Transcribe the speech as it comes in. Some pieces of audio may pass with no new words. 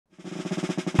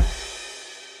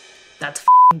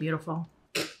beautiful.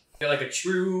 You're like a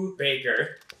true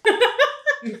baker.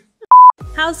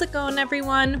 How's it going,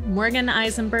 everyone? Morgan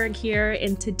Eisenberg here,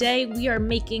 and today we are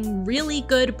making really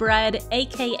good bread,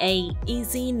 aka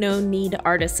easy no-knead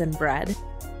artisan bread.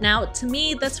 Now, to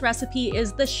me, this recipe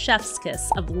is the chef's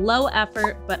kiss of low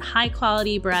effort but high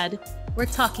quality bread. We're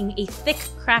talking a thick,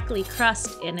 crackly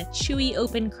crust and a chewy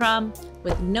open crumb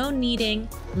with no kneading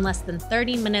and less than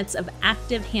 30 minutes of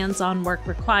active hands-on work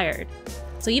required.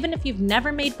 So even if you've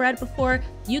never made bread before,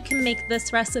 you can make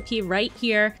this recipe right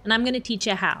here, and I'm gonna teach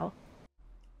you how.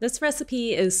 This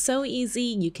recipe is so easy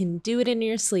you can do it in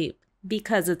your sleep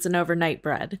because it's an overnight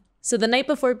bread. So the night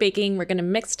before baking, we're gonna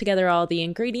mix together all the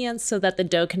ingredients so that the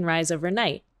dough can rise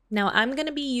overnight. Now I'm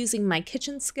gonna be using my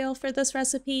kitchen scale for this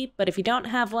recipe, but if you don't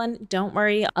have one, don't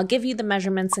worry, I'll give you the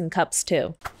measurements in cups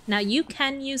too. Now you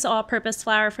can use all-purpose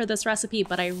flour for this recipe,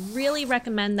 but I really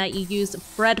recommend that you use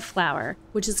bread flour,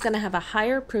 which is gonna have a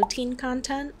higher protein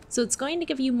content, so it's going to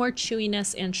give you more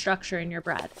chewiness and structure in your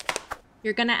bread.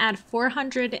 You're gonna add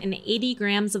 480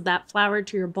 grams of that flour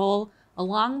to your bowl,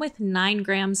 along with 9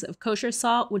 grams of kosher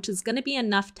salt, which is gonna be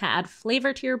enough to add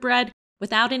flavor to your bread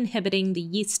without inhibiting the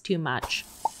yeast too much.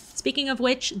 Speaking of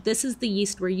which, this is the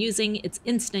yeast we're using, it's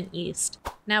instant yeast.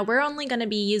 Now we're only gonna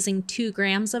be using 2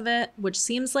 grams of it, which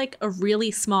seems like a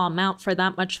really small amount for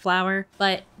that much flour,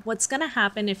 but what's gonna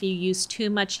happen if you use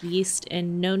too much yeast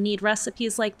in no-knead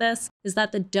recipes like this is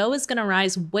that the dough is gonna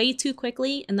rise way too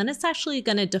quickly, and then it's actually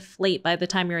gonna deflate by the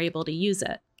time you're able to use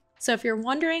it. So if you're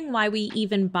wondering why we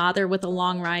even bother with a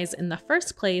long rise in the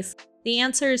first place, the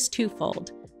answer is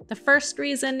twofold. The first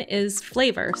reason is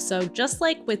flavor. So just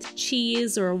like with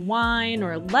cheese or wine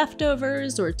or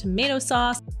leftovers or tomato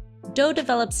sauce, dough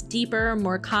develops deeper,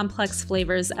 more complex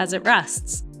flavors as it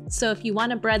rests. So if you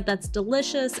want a bread that's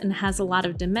delicious and has a lot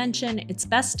of dimension, it's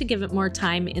best to give it more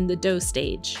time in the dough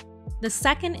stage. The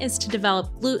second is to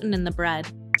develop gluten in the bread.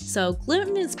 So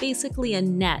gluten is basically a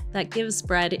net that gives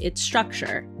bread its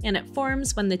structure, and it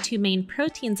forms when the 2 main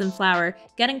proteins in flour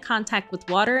get in contact with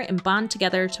water and bond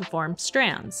together to form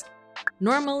strands.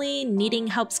 Normally, kneading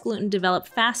helps gluten develop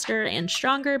faster and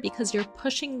stronger because you're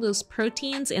pushing those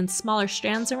proteins and smaller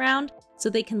strands around so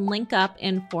they can link up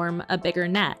and form a bigger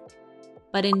net.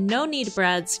 But in no-knead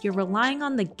breads, you're relying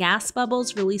on the gas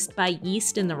bubbles released by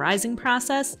yeast in the rising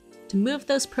process to move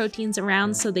those proteins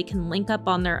around so they can link up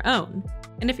on their own.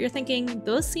 And if you're thinking,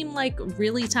 those seem like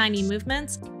really tiny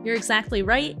movements, you're exactly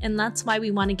right, and that's why we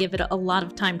want to give it a lot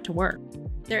of time to work.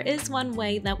 There is one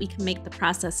way that we can make the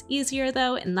process easier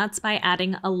though, and that's by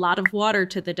adding a lot of water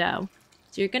to the dough.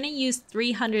 So you're going to use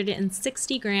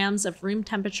 360 grams of room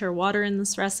temperature water in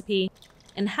this recipe,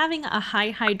 and having a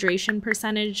high hydration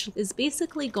percentage is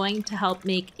basically going to help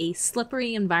make a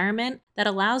slippery environment that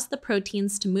allows the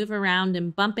proteins to move around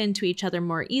and bump into each other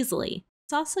more easily.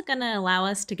 It's also going to allow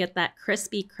us to get that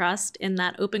crispy crust in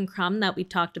that open crumb that we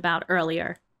talked about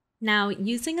earlier. Now,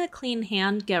 using a clean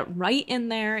hand, get right in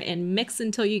there and mix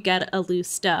until you get a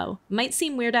loose dough. It might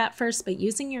seem weird at first, but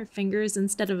using your fingers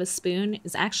instead of a spoon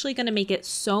is actually going to make it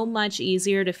so much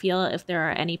easier to feel if there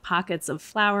are any pockets of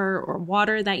flour or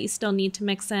water that you still need to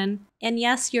mix in. And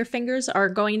yes, your fingers are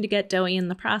going to get doughy in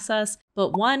the process,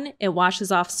 but 1, it washes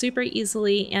off super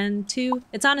easily, and 2,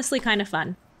 it's honestly kind of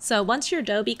fun. So once your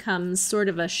dough becomes sort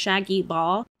of a shaggy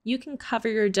ball, you can cover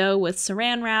your dough with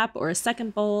saran wrap or a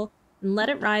second bowl and let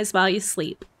it rise while you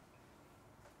sleep.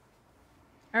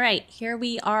 All right, here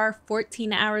we are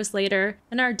 14 hours later,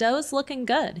 and our dough is looking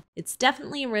good. It's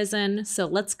definitely risen, so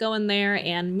let's go in there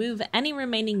and move any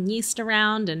remaining yeast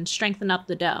around and strengthen up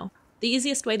the dough. The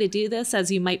easiest way to do this, as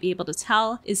you might be able to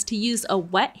tell, is to use a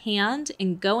wet hand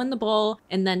and go in the bowl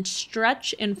and then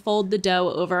stretch and fold the dough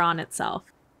over on itself.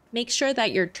 Make sure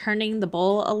that you're turning the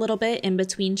bowl a little bit in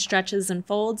between stretches and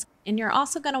folds, and you're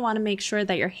also going to want to make sure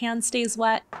that your hand stays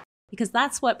wet because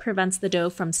that's what prevents the dough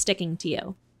from sticking to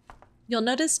you. You'll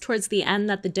notice towards the end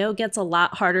that the dough gets a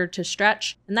lot harder to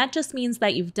stretch, and that just means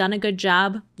that you've done a good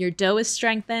job, your dough is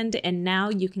strengthened, and now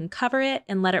you can cover it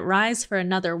and let it rise for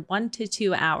another 1 to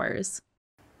 2 hours.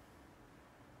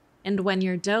 And when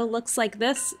your dough looks like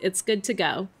this, it's good to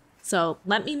go. So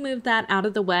let me move that out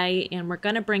of the way, and we're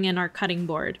gonna bring in our cutting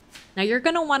board. Now you're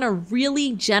gonna wanna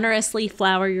really generously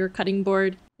flour your cutting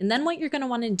board, and then what you're gonna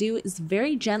wanna do is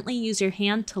very gently use your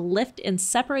hand to lift and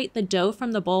separate the dough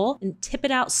from the bowl and tip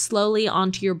it out slowly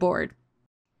onto your board.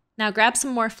 Now grab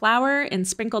some more flour and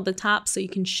sprinkle the top so you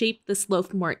can shape this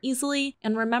loaf more easily.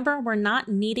 And remember, we're not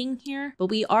kneading here, but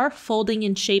we are folding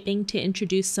and shaping to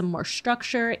introduce some more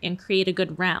structure and create a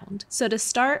good round. So to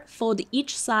start, fold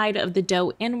each side of the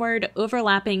dough inward,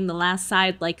 overlapping the last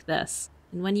side like this.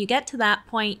 And when you get to that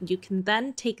point, you can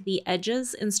then take the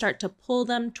edges and start to pull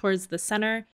them towards the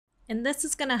center, and this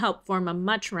is going to help form a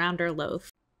much rounder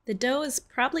loaf. The dough is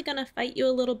probably going to fight you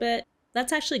a little bit.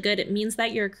 That's actually good. It means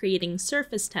that you're creating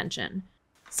surface tension.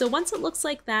 So once it looks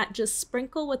like that, just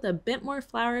sprinkle with a bit more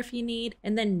flour if you need,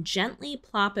 and then gently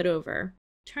plop it over.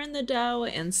 Turn the dough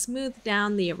and smooth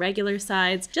down the irregular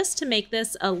sides just to make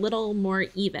this a little more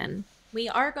even. We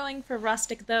are going for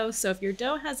rustic though, so if your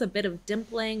dough has a bit of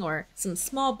dimpling or some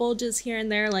small bulges here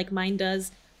and there like mine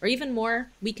does, or even more,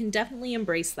 we can definitely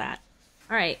embrace that.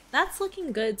 Alright, that's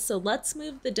looking good, so let's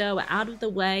move the dough out of the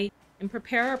way and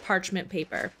prepare our parchment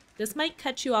paper. This might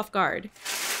catch you off guard.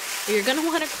 But you're going to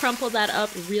want to crumple that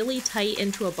up really tight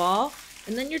into a ball,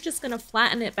 and then you're just going to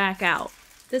flatten it back out.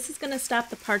 This is going to stop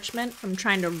the parchment from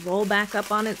trying to roll back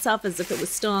up on itself as if it was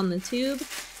still on the tube,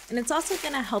 and it's also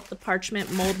going to help the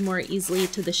parchment mold more easily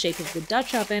to the shape of the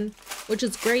Dutch oven, which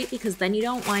is great because then you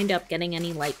don't wind up getting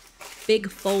any like big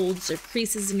folds or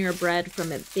creases in your bread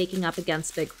from it baking up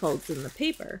against big folds in the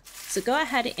paper. So go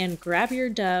ahead and grab your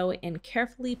dough and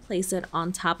carefully place it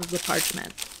on top of the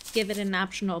parchment. Give it an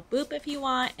optional boop if you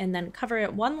want, and then cover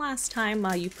it one last time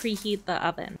while you preheat the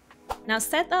oven. Now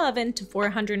set the oven to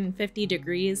 450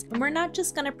 degrees, and we're not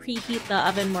just going to preheat the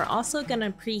oven, we're also going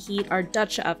to preheat our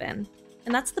Dutch oven.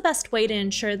 And that's the best way to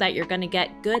ensure that you're going to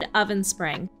get good oven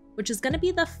spring, which is going to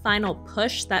be the final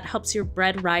push that helps your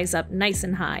bread rise up nice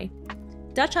and high.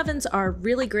 Dutch ovens are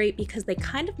really great because they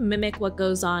kind of mimic what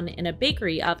goes on in a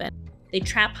bakery oven. They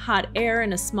trap hot air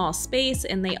in a small space,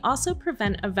 and they also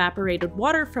prevent evaporated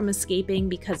water from escaping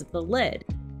because of the lid.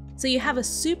 So you have a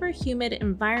super humid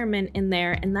environment in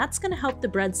there, and that's going to help the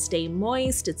bread stay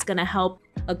moist, it's going to help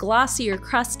a glossier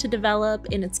crust to develop,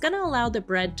 and it's going to allow the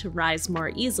bread to rise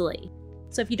more easily.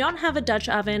 So if you don't have a Dutch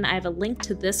oven, I have a link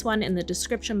to this one in the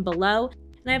description below,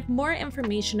 and I have more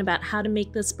information about how to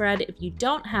make this bread if you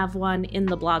don't have one in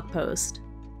the blog post.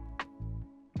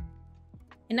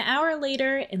 An hour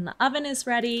later, and the oven is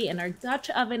ready, and our Dutch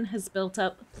oven has built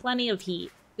up plenty of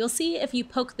heat. You'll see if you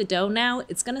poke the dough now,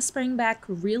 it's going to spring back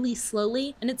really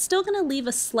slowly, and it's still going to leave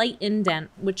a slight indent,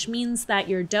 which means that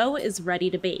your dough is ready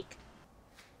to bake.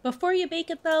 Before you bake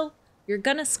it though, you're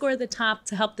going to score the top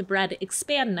to help the bread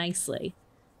expand nicely.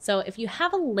 So if you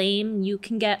have a lame, you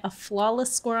can get a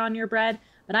flawless score on your bread,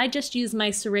 but I just use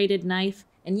my serrated knife,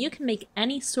 and you can make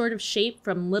any sort of shape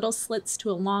from little slits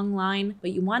to a long line,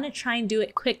 but you want to try and do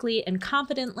it quickly and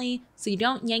confidently so you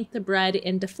don't yank the bread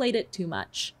and deflate it too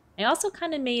much. I also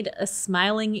kind of made a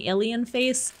smiling alien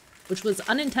face, which was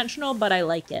unintentional, but I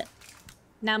like it.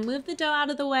 Now move the dough out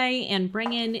of the way and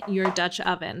bring in your Dutch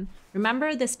oven.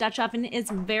 Remember, this Dutch oven is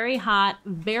very hot,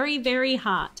 very, very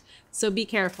hot, so be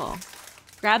careful.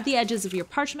 Grab the edges of your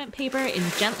parchment paper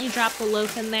and gently drop the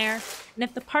loaf in there. And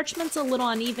if the parchment's a little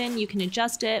uneven, you can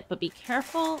adjust it, but be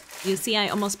careful. You see, I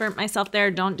almost burnt myself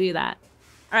there. Don't do that.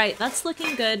 All right, that's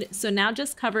looking good. So now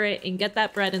just cover it and get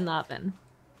that bread in the oven.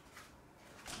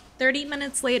 30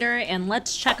 minutes later, and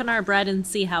let's check on our bread and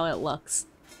see how it looks.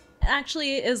 It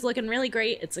actually is looking really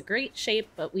great. It's a great shape,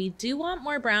 but we do want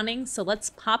more browning, so let's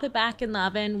pop it back in the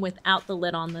oven without the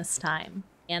lid on this time.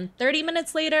 And 30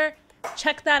 minutes later,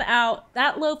 check that out.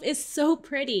 That loaf is so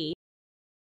pretty.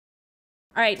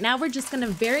 All right, now we're just gonna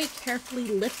very carefully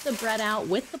lift the bread out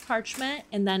with the parchment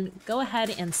and then go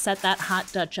ahead and set that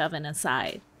hot Dutch oven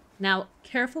aside. Now,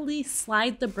 carefully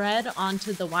slide the bread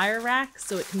onto the wire rack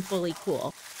so it can fully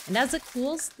cool. And as it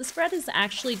cools, this bread is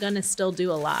actually gonna still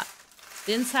do a lot.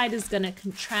 The inside is gonna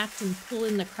contract and pull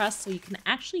in the crust so you can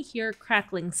actually hear a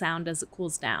crackling sound as it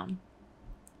cools down.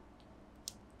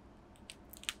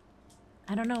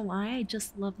 I don't know why, I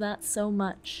just love that so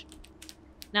much.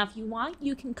 Now, if you want,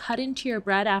 you can cut into your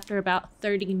bread after about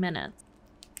 30 minutes.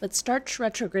 But starch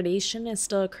retrogradation is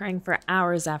still occurring for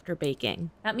hours after baking.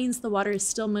 That means the water is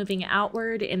still moving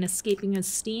outward and escaping as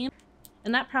steam,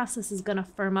 and that process is going to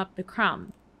firm up the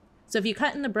crumb. So if you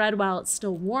cut in the bread while it's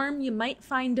still warm, you might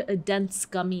find a dense,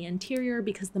 gummy interior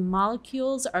because the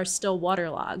molecules are still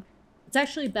waterlogged. It's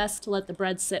actually best to let the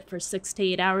bread sit for 6 to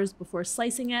 8 hours before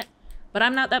slicing it, but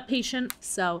I'm not that patient,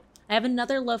 so I have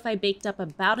another loaf I baked up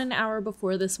about an hour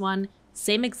before this one,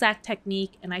 same exact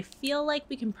technique, and I feel like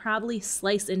we can probably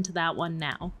slice into that one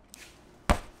now.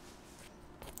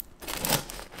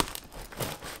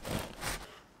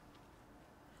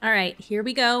 All right, here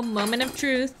we go, moment of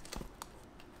truth.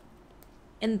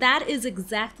 And that is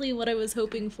exactly what I was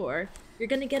hoping for. You're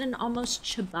gonna get an almost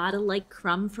ciabatta-like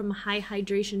crumb from high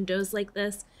hydration doughs like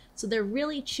this, so they're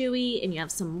really chewy, and you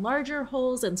have some larger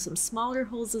holes and some smaller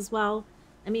holes as well.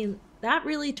 I mean, that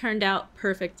really turned out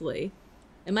perfectly.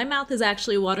 And my mouth is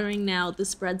actually watering now.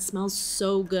 This bread smells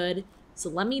so good. So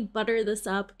let me butter this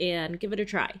up and give it a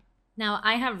try. Now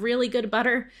I have really good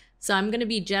butter, so I'm gonna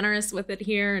be generous with it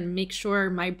here and make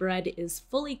sure my bread is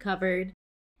fully covered.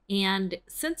 And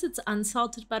since it's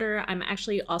unsalted butter, I'm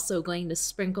actually also going to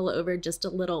sprinkle over just a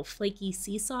little flaky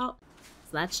sea salt.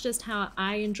 So that's just how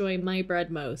I enjoy my bread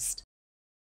most.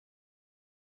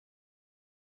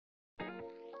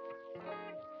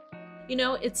 You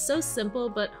know, it's so simple,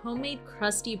 but homemade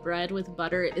crusty bread with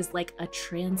butter is like a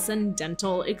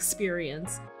transcendental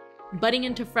experience. Biting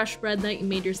into fresh bread that you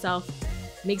made yourself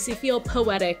makes you feel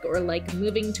poetic or like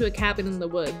moving to a cabin in the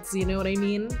woods, you know what I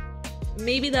mean?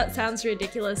 Maybe that sounds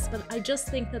ridiculous, but I just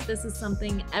think that this is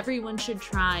something everyone should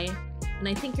try, and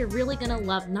I think you're really gonna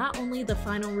love not only the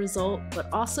final result, but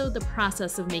also the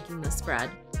process of making this bread.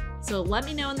 So let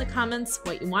me know in the comments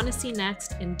what you want to see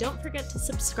next, and don't forget to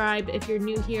subscribe if you're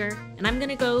new here, and I'm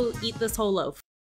gonna go eat this whole loaf.